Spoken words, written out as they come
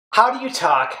How do you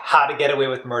talk How to Get Away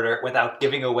with Murder without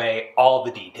giving away all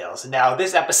the details? Now,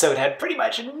 this episode had pretty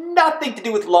much nothing to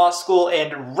do with law school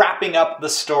and wrapping up the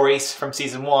stories from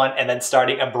season 1 and then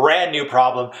starting a brand new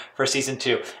problem for season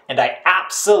 2. And I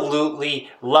absolutely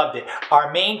loved it.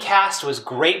 Our main cast was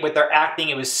great with their acting.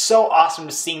 It was so awesome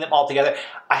seeing them all together.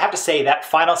 I have to say, that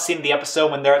final scene of the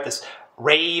episode when they're at this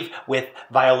rave with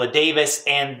Viola Davis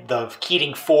and the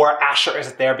Keating 4, Asher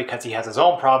isn't there because he has his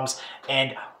own problems,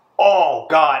 and oh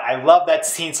God, I love that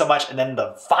scene so much. And then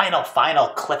the final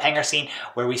cliffhanger scene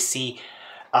where we see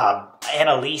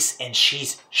Annalise and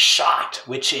she's shot,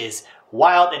 which is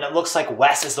wild. And it looks like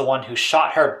Wes is the one who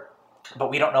shot her, but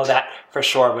we don't know that for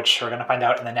sure, which we're going to find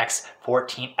out in the next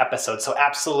 14 episodes. So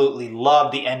absolutely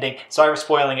love the ending. Sorry for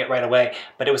spoiling it right away,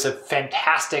 but it was a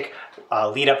fantastic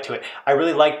lead up to it. I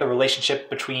really like the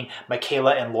relationship between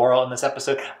Michaela and Laurel in this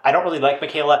episode. I don't really like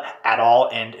Michaela at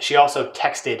all, and she also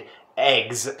texted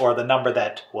eggs, or the number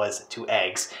that was 2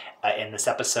 eggs, in this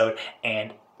episode,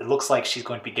 and it looks like she's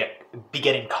going to be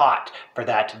getting caught for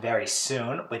that very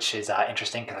soon, which is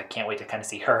interesting because I can't wait to kind of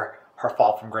see her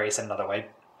fall from grace in another way.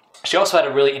 She also had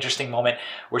a really interesting moment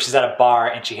where she's at a bar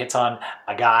and she hits on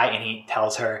a guy and he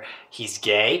tells her he's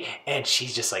gay, and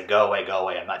she's just like, go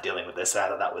away, I'm not dealing with this. I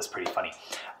thought that was pretty funny.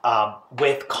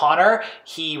 With Connor,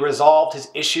 he resolved his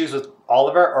issues with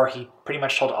Oliver, or he pretty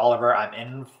much told Oliver, I'm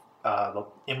in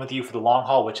with you for the long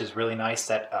haul, which is really nice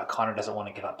that Connor doesn't want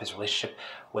to give up his relationship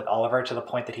with Oliver, to the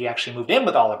point that he actually moved in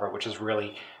with Oliver, which is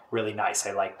really nice.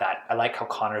 I like that. I like how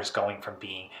Connor's going from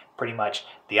being pretty much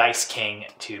the Ice King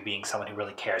to being someone who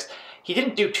really cares. He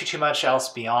didn't do too much else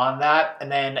beyond that,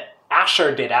 and then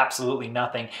Asher did absolutely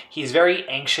nothing. He's very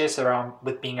anxious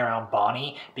with being around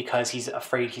Bonnie because he's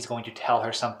afraid he's going to tell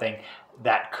her something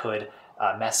that could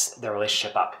mess their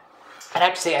relationship up. And I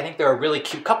have to say, I think they're a really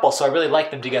cute couple, so I really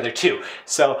like them together too.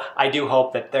 So I do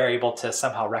hope that they're able to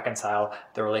somehow reconcile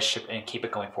the relationship and keep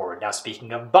it going forward. Now,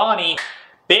 speaking of Bonnie,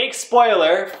 big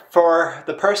spoiler for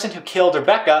the person who killed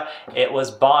Rebecca, it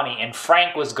was Bonnie. And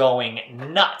Frank was going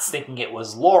nuts, thinking it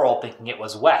was Laurel, thinking it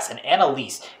was Wes. And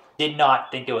Annalise did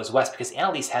not think it was Wes, because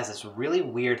Annalise has this really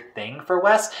weird thing for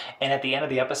Wes, and at the end of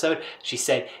the episode she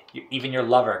said even your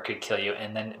lover could kill you,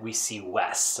 and then we see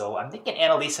Wes. So I'm thinking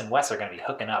Annalise and Wes are going to be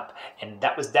hooking up, and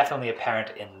that was definitely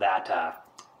apparent in that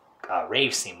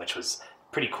rave scene, which was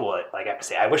pretty cool. Like, I have to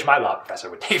say, I wish my law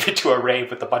professor would take me to a rave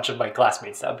with a bunch of my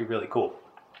classmates. That would be really cool.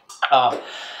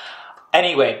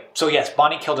 Anyway, so yes,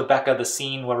 Bonnie killed Rebecca. The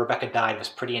scene where Rebecca died was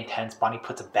pretty intense. Bonnie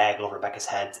puts a bag over Rebecca's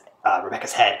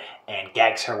head and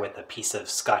gags her with a piece of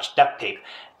Scotch duct tape,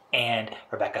 and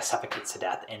Rebecca suffocates to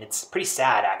death. And it's pretty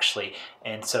sad, actually.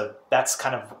 And so that's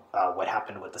kind of what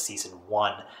happened with the season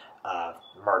 1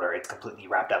 murder. It's completely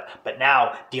wrapped up. But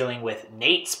now, dealing with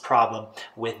Nate's problem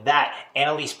with that,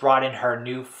 Annalise brought in her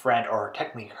new friend, or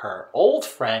technically her old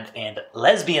friend and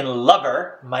lesbian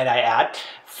lover, might I add,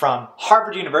 from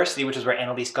Harvard University, which is where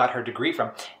Annalise got her degree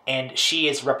from. And she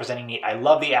is representing Nate. I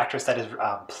love the actress that is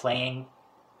playing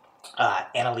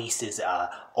Annalise's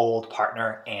old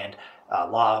partner and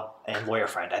law and lawyer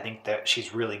friend. I think that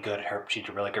she's really good. She did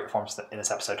a really good performance in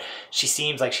this episode. She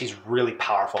seems like she's really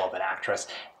powerful of an actress,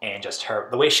 and just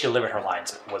the way she delivered her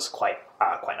lines was quite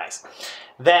nice.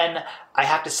 Then I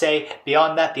have to say,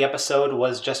 beyond that, the episode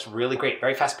was just really great,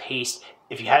 very fast paced.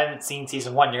 If you hadn't seen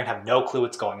season 1, you're gonna have no clue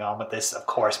what's going on with this, of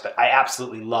course, but I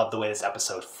absolutely love the way this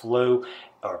episode flowed.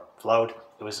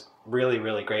 It was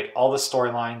really great. All the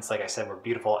storylines, like I said, were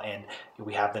beautiful, and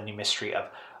we have the new mystery of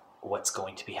what's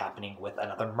going to be happening with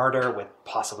another murder, with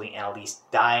possibly Annalise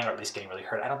dying, or at least getting really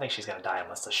hurt. I don't think she's going to die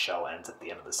unless the show ends at the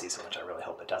end of the season, which I really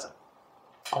hope it doesn't.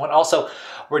 Oh, and also,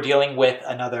 we're dealing with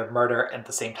another murder at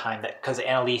the same time, that because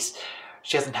Annalise,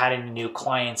 she hasn't had any new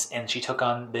clients, and she took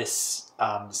on these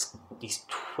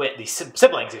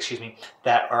siblings, excuse me,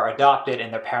 that are adopted,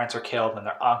 and their parents are killed, and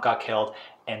their aunt got killed,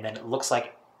 and then it looks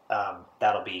like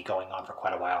that'll be going on for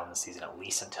quite a while in the season, at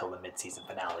least until the mid-season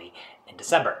finale in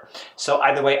December. So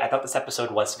either way, I thought this episode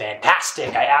was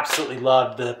fantastic. I absolutely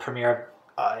loved the premiere,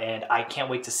 and I can't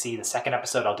wait to see the second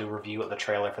episode. I'll do a review of the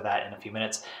trailer for that in a few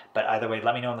minutes. But either way,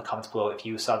 let me know in the comments below if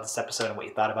you saw this episode and what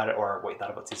you thought about it, or what you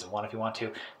thought about season 1 if you want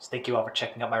to. So thank you all for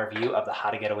checking out my review of the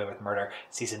How to Get Away with Murder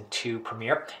season 2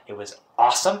 premiere. It was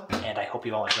awesome, and I hope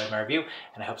you all enjoyed my review,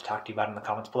 and I hope to talk to you about it in the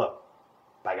comments below.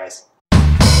 Bye, guys.